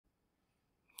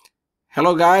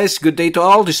Hello guys, good day to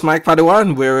all. This is Mike Padua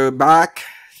and we're back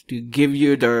to give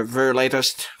you the very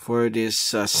latest for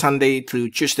this Sunday through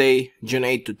Tuesday, June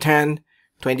 8 to 10,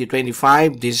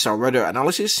 2025. This is our weather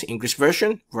analysis, English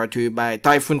version, brought to you by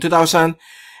Typhoon2000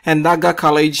 and Naga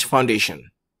College Foundation.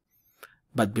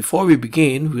 But before we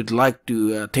begin, we'd like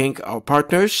to thank our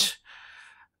partners,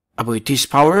 Aboitiz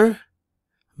Power,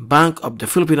 Bank of the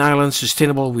Philippine Islands,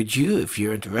 Sustainable with You. If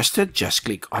you're interested, just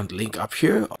click on the link up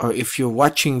here. Or if you're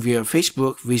watching via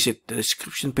Facebook, visit the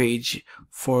description page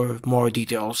for more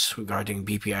details regarding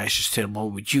BPI Sustainable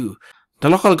with You. The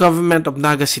local government of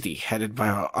Naga City, headed by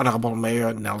our Honorable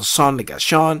Mayor Nelson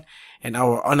Legacion and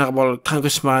our Honorable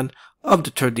Congressman of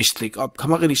the 3rd District of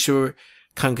Camarines Sur,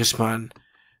 Congressman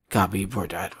Gabi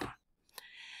Bordado.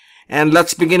 And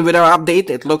let's begin with our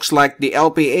update. It looks like the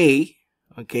LPA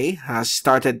has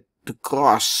started to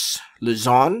cross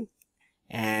Luzon,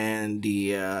 and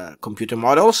the computer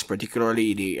models,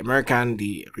 particularly the American,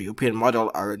 the European model,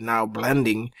 are now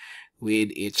blending with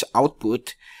its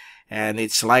output, and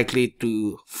it's likely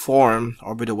to form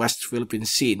over the West Philippine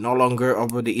Sea, no longer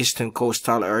over the eastern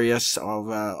coastal areas of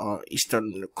or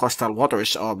eastern coastal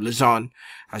waters of Luzon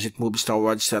as it moves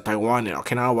towards Taiwan and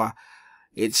Okinawa.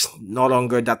 It's no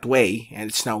longer that way, and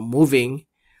it's now moving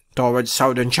towards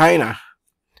southern China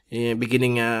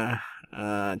beginning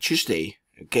Tuesday,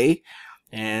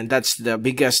 and that's the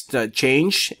biggest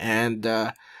change. And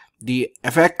the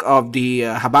effect of the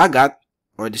Habagat,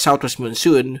 or the southwest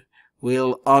monsoon,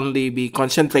 will only be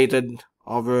concentrated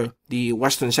over the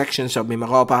western sections of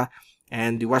MiMaRoPa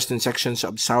and the western sections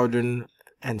of southern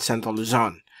and central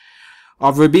Luzon.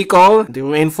 Over Bicol, the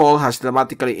rainfall has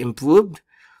dramatically improved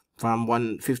from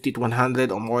 150 to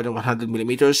 100 or more than 100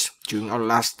 millimeters during our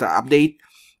last update.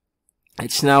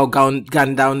 It's now gone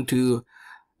down to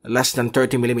less than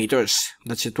 30 millimeters.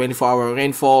 That's a 24-hour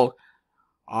rainfall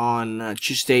on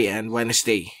Tuesday and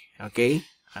Wednesday.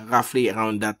 Roughly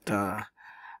around that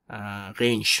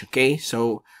range.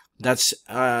 So that's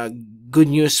good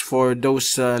news for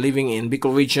those living in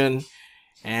Bicol region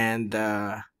and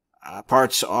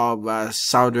parts of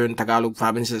southern Tagalog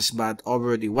provinces, but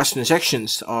over the western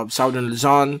sections of southern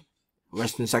Luzon,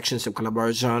 western sections of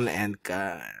Calabarzon and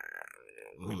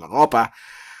MiMaRoPa,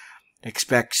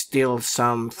 expect still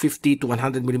some 50 to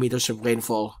 100 millimeters of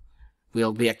rainfall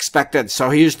will be expected. So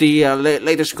here's the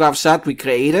latest graph set we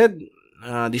created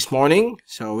this morning.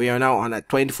 So we are now on a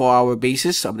 24-hour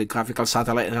basis of the graphical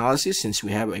satellite analysis, since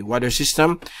we have a weather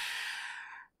system.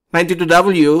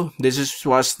 92W, this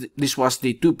was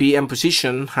the 2 p.m.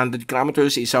 position, 100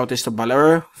 kilometers is southeast of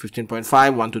Baler, 15.5,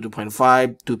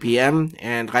 122.5, 2 p.m.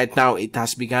 And right now it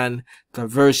has begun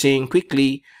traversing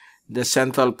quickly the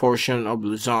central portion of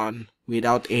Luzon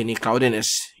without any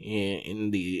cloudiness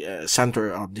in the center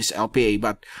of this LPA,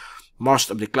 but most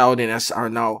of the cloudiness are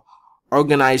now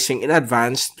organizing in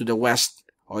advance to the west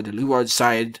or the leeward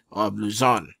side of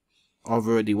Luzon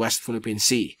over the West Philippine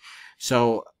Sea.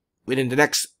 So within the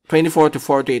next 24 to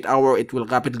 48 hours, it will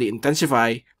rapidly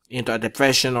intensify into a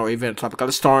depression or even a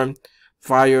tropical storm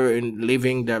prior in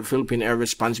leaving the Philippine air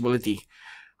responsibility.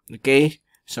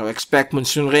 So expect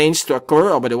monsoon rains to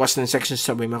occur over the western sections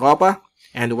of MiMaRoPa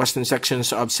and the western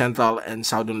sections of central and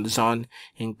southern Luzon,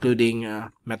 including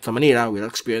Metro Manila, will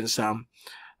experience some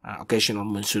occasional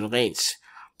monsoon rains.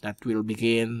 That will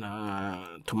begin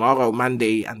tomorrow,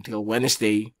 Monday, until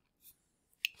Wednesday.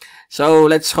 So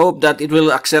let's hope that it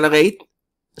will accelerate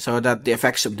so that the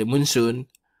effects of the monsoon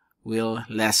will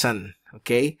lessen.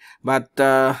 But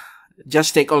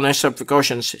just take all necessary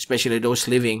precautions, especially those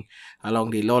living along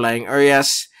the low-lying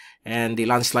areas and the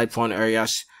landslide-prone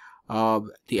areas of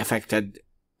the affected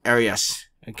areas,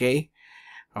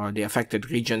 or the affected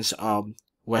regions of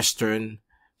western,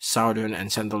 southern,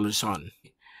 and central Luzon,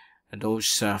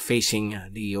 those facing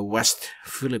the West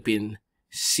Philippine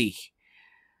Sea.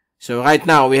 So right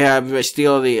now we have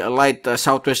still the light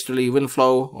southwesterly wind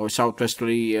flow or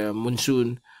southwesterly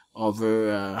monsoon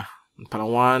over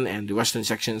Palawan and the western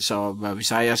sections of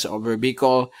Visayas. Over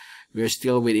Bicol, we are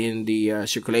still within the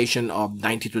circulation of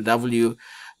 92W,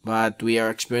 but we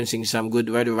are experiencing some good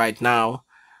weather right now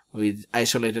with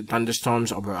isolated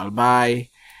thunderstorms over Albay.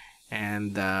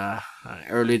 And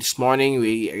early this morning,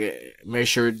 we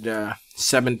measured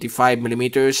 75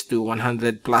 millimeters to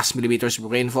 100 plus millimeters of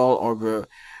rainfall over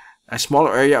a small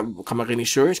area of Camarines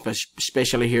Sur,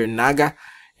 especially here in Naga,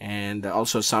 and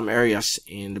also some areas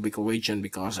in the Bicol region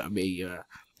because of a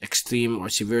extreme or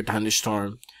severe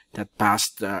thunderstorm that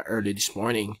passed early this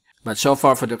morning. But so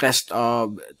far for the rest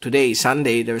of today,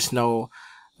 Sunday, there's no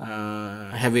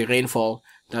heavy rainfall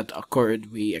that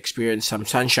occurred. We experienced some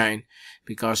sunshine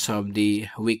because of the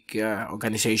weak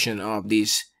organization of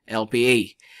this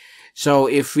LPA. So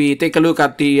if we take a look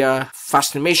at the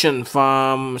fast animation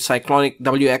from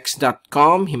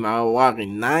cyclonicwx.com, Himawari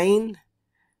 9,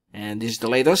 and this is the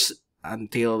latest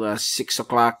until 6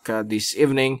 o'clock this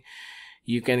evening.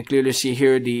 You can clearly see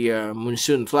here the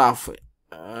monsoon trough,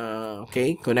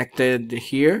 okay, connected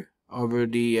here over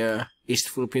the East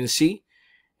Philippine Sea,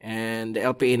 and the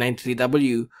LPA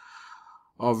 93W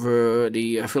over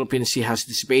the Philippine Sea has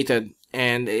dissipated,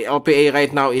 and the LPA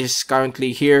right now is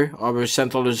currently here over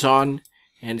Central Luzon,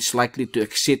 and it's likely to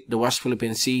exit the West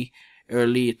Philippine Sea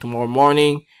early tomorrow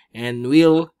morning, and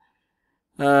will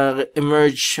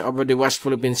emerge over the West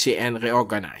Philippine Sea and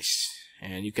reorganize.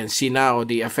 And you can see now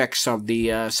the effects of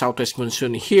the southwest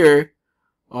monsoon here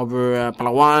over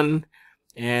Palawan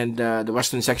and the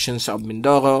western sections of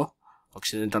Mindoro,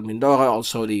 Occidental Mindoro,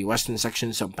 also the western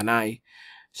sections of Panay.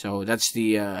 So that's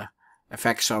the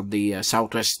effects of the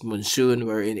southwest monsoon,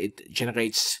 wherein it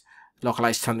generates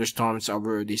localized thunderstorms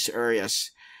over these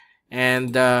areas.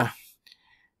 And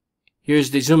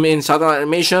here's the zoom in satellite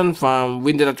animation from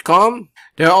windy.com.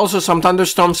 There are also some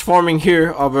thunderstorms forming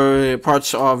here over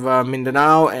parts of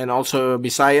Mindanao and also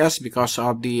Visayas because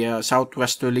of the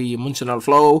southwesterly monsoonal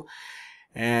flow,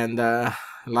 and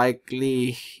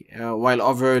likely while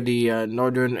over the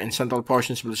northern and central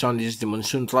portions of Luzon, this is the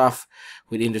monsoon trough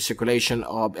within the circulation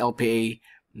of LPA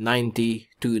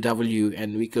 92W,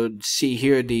 and we could see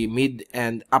here the mid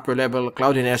and upper level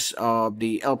cloudiness of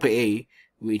the LPA,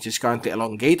 which is currently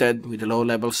elongated with the low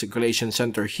level circulation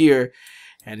center here,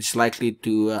 and it's likely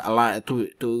to align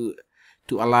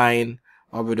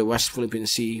over the West Philippine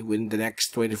Sea within the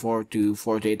next 24 to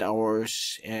 48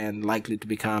 hours, and likely to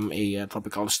become a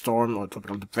tropical storm or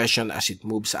tropical depression as it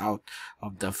moves out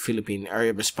of the Philippine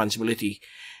area of responsibility.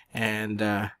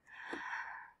 And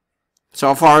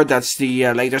so far, that's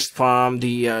the latest from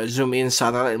the zoom in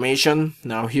satellite animation.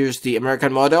 Now here's the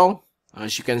American model.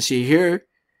 As you can see here,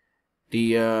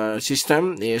 the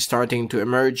system is starting to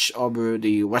emerge over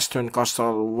the western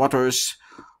coastal waters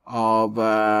of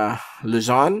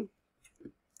Luzon.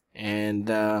 And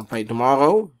by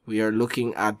tomorrow, we are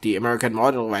looking at the American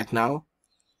model right now.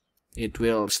 It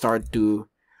will start to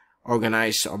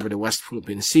organize over the West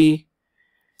Philippine Sea.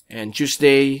 And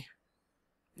Tuesday,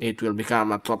 it will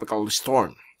become a tropical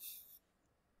storm.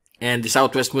 And the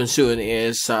southwest monsoon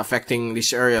is affecting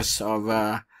these areas of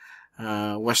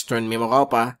western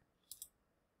MiMaRoPa.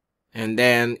 And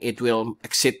then it will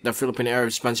exit the Philippine area of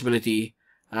responsibility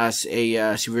as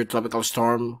a severe tropical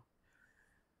storm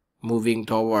moving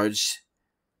towards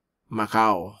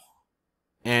Macau.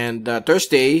 And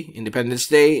Thursday, Independence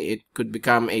Day, it could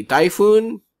become a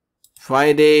typhoon.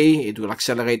 Friday, it will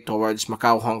accelerate towards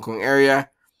Macau, Hong Kong area.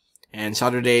 And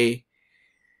Saturday,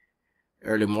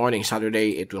 early morning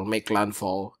Saturday, it will make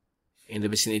landfall in the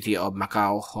vicinity of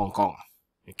Macau, Hong Kong.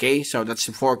 Okay, so that's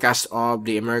the forecast of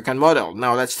the American model.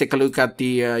 Now let's take a look at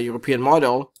the European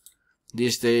model.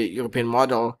 This is the European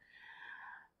model.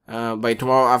 By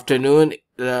tomorrow afternoon,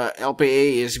 the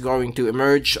LPA is going to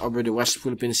emerge over the West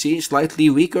Philippine Sea, slightly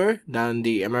weaker than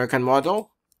the American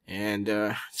model, and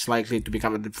it's likely to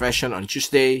become a depression on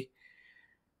Tuesday.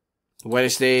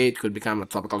 Wednesday, it could become a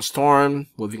tropical storm,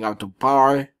 moving out of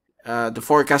power. The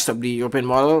forecast of the European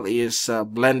model is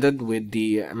blended with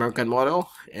the American model,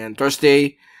 and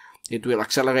Thursday, it will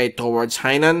accelerate towards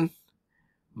Hainan,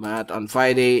 but on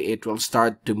Friday, it will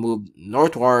start to move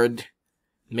northward,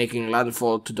 making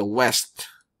landfall to the west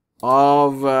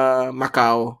of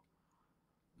Macau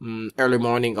early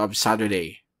morning of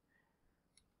Saturday.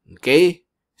 Okay,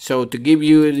 so to give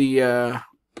you the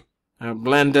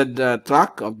blended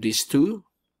track of these two,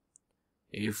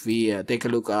 if we take a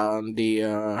look on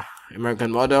the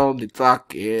American model, the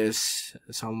track is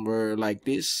somewhere like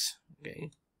this.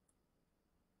 Okay,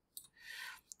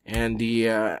 and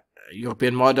the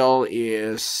European model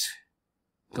is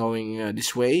going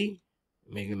this way,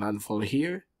 making landfall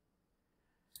here.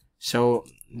 So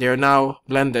they're now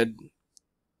blended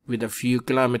with a few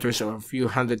kilometers or a few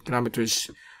hundred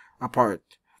kilometers apart.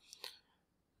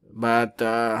 But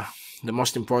the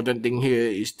most important thing here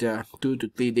is the 2 to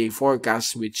 3 day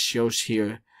forecast, which shows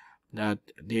here that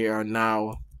they are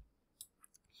now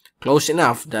close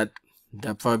enough that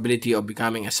the probability of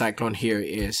becoming a cyclone here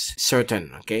is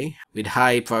certain, okay, with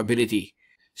high probability.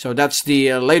 So that's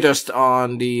the latest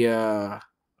on the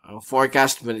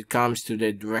forecast when it comes to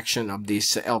the direction of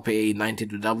this LPA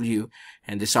 92W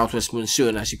and the southwest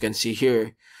monsoon. As you can see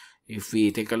here, if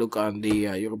we take a look on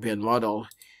the European model,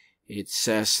 it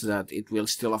says that it will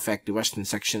still affect the western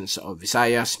sections of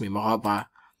Visayas, MiMaRoPa,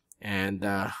 and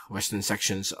western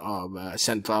sections of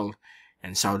Central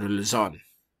and Southern Luzon.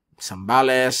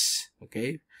 Zambales,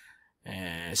 okay,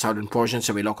 southern portions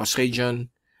of Ilocos region,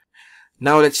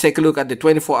 Now let's take a look at the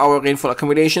 24-hour rainfall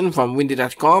accumulation from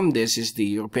windy.com. This is the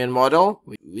European model,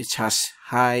 which has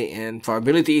high and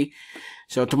probability.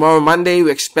 So tomorrow, Monday,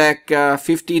 we expect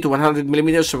 50 to 100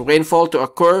 millimeters of rainfall to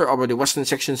occur over the western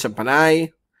sections of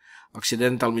Panay,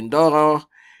 Occidental Mindoro,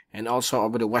 and also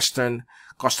over the western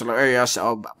coastal areas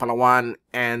of Palawan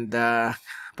and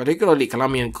particularly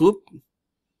Calamian Group,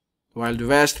 while the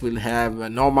rest will have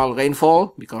normal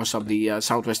rainfall because of the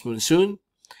southwest monsoon.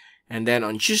 And then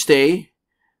on Tuesday,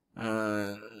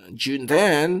 June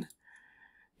 10,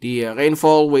 the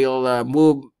rainfall will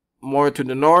move more to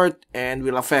the north and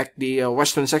will affect the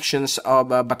western sections of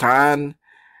Bataan,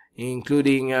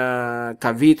 including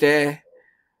Cavite,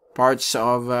 parts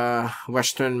of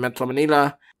western Metro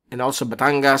Manila, and also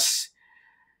Batangas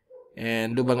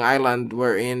and Lubang Island,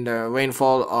 wherein the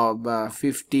rainfall of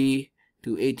 50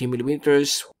 to 80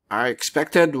 millimeters are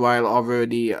expected, while over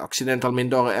the Occidental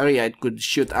Mindoro area it could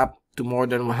shoot up to more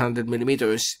than 100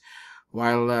 millimeters,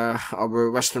 while over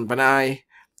western Panay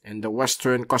and the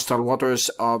western coastal waters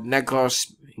of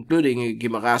Negros, including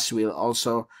Guimaras, will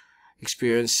also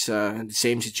experience the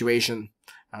same situation,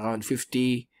 around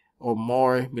 50 or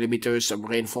more millimeters of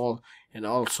rainfall, and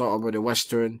also over the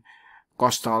western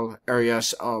coastal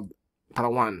areas of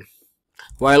Palawan.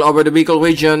 While over the Bicol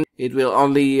region, it will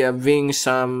only bring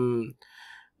some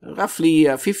roughly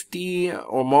 50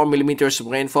 or more millimeters of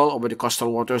rainfall over the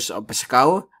coastal waters of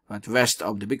Pasacao, but west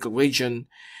of the Bicol region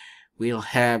will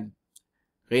have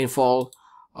rainfall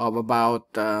of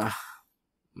about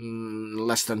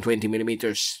less than 20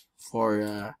 millimeters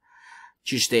for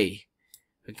Tuesday.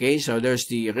 Okay, so there's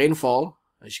the rainfall,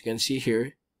 as you can see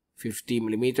here, 50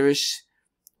 millimeters,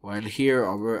 while here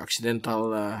over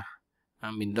Occidental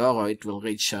Mindoro, it will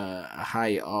reach a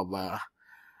high of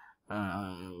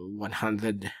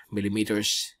 100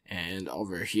 millimeters, and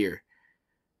over here,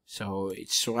 so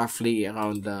it's roughly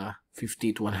around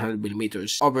 50 to 100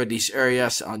 millimeters over these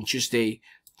areas on Tuesday,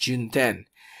 June 10.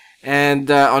 And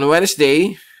on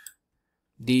Wednesday,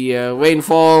 the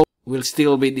rainfall will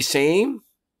still be the same.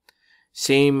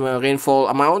 Same rainfall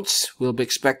amounts will be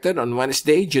expected on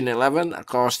Wednesday, June 11,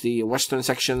 across the western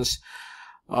sections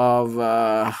of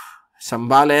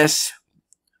Zambales,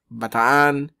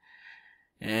 Bataan,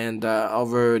 and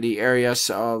over the areas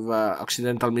of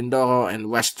Occidental Mindoro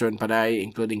and western Panay,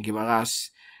 including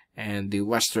Guimaras, and the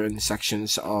western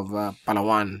sections of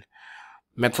Palawan.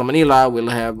 Metro Manila will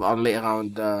have only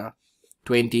around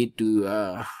 20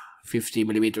 to 50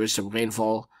 millimeters of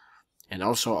rainfall, and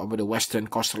also over the western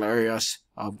coastal areas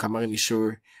of Camarines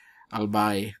Sur,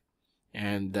 Albay,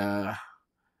 and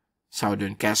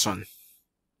southern Quezon.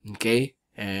 Okay,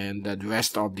 and the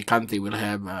rest of the country will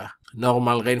have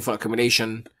normal rainfall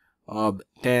accumulation of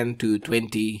 10 to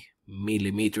 20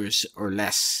 millimeters or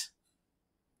less.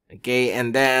 Okay,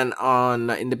 and then on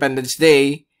Independence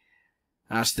Day,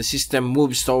 as the system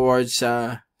moves towards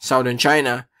southern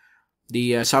China,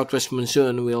 the southwest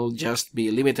monsoon will just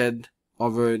be limited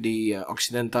over the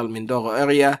Occidental Mindoro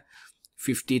area,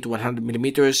 50 to 100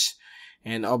 millimeters,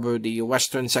 and over the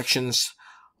western sections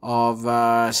of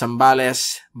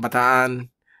Zambales, Bataan,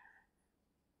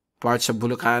 parts of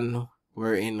Bulacan,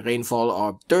 wherein rainfall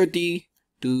of 30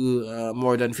 to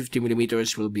more than 50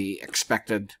 millimeters will be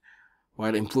expected,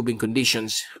 while improving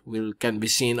conditions can be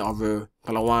seen over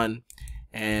Palawan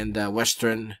and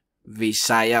western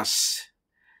Visayas.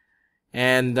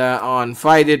 And on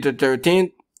Friday the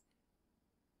 13th,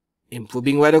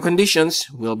 improving weather conditions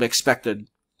will be expected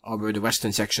over the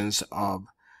western sections of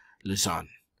Luzon.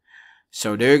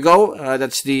 So there you go.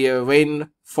 That's the rain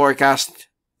forecast,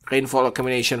 rainfall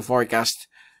accumulation forecast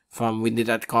from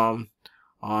windy.com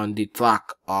on the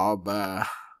track of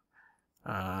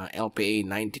LPA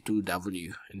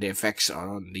 92W and the effects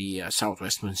on the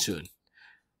southwest monsoon.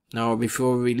 Now,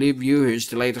 before we leave you, here's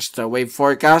the latest wave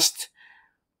forecast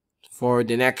for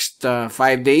the next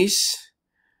 5 days.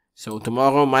 So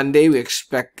tomorrow, Monday, we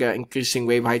expect increasing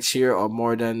wave heights here of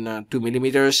more than 2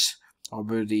 millimeters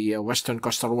over the western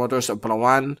coastal waters of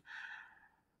Palawan.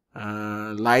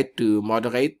 Light to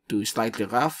moderate to slightly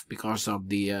rough because of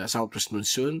the southwest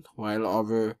monsoon, while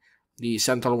over the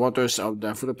central waters of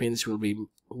the Philippines will be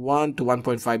 1 to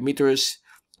 1.5 meters.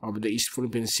 Over the East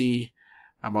Philippine Sea,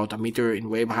 about a meter in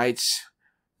wave heights,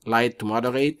 light to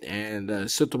moderate, and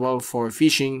suitable for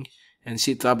fishing and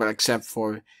sea travel except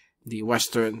for the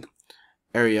western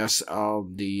areas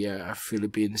of the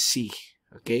Philippine Sea.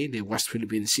 Okay, the West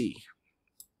Philippine Sea.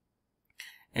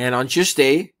 And on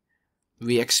Tuesday,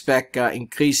 we expect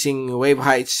increasing wave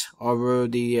heights over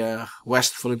the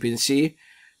West Philippine Sea,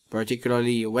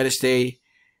 particularly Wednesday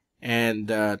and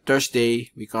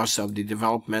Thursday, because of the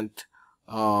development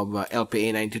of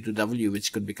LPA 92W,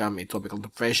 which could become a tropical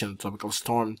depression, tropical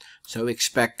storm. So we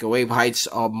expect wave heights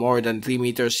of more than 3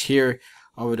 meters here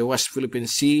over the West Philippine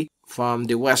Sea, from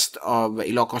the west of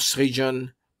Ilocos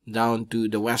region down to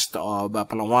the west of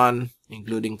Palawan,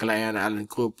 including Calayan Island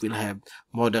Group, will have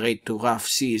moderate to rough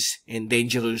seas and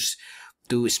dangerous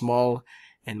to small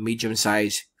and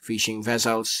medium-sized fishing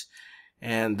vessels.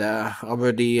 And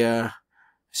over the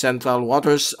central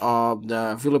waters of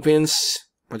the Philippines,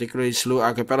 particularly Sulu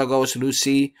Archipelago, Sulu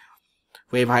Sea,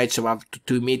 wave heights of up to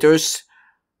 2 meters,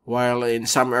 while in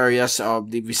some areas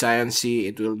of the Visayan Sea,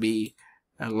 it will be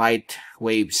light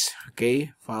waves,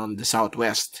 okay, from the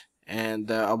southwest.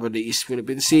 And over the East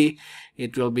Philippine Sea,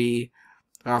 it will be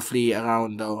roughly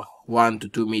around 1 to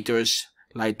 2 meters,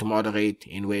 light to moderate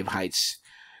in wave heights.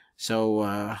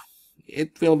 So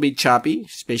it will be choppy,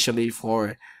 especially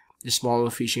for the small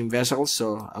fishing vessels,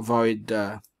 so avoid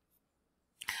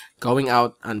going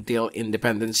out until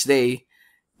Independence Day.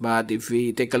 But if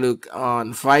we take a look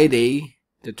on Friday,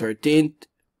 the 13th,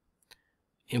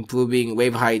 improving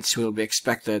wave heights will be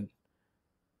expected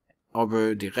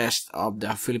over the rest of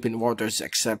the Philippine waters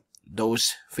except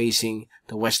those facing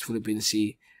the West Philippine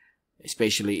Sea,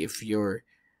 especially if you're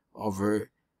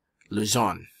over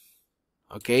Luzon.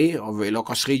 Okay, over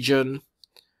Ilocos region,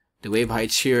 the wave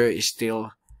heights here is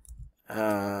still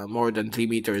more than 3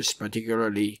 meters,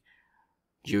 particularly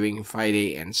during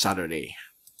Friday and Saturday.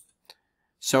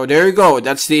 So there you go.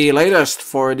 That's the latest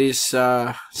for this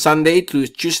Sunday to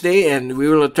Tuesday, and we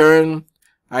will return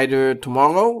either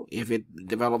tomorrow if it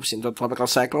develops into a tropical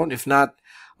cyclone, if not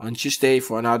on Tuesday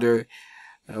for another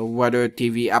weather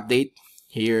TV update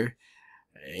here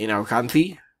in our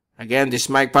country. Again, this is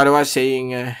Mike Padua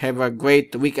saying have a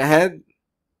great week ahead.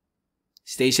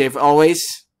 Stay safe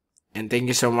always, and thank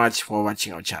you so much for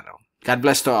watching our channel. God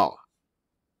bless to all.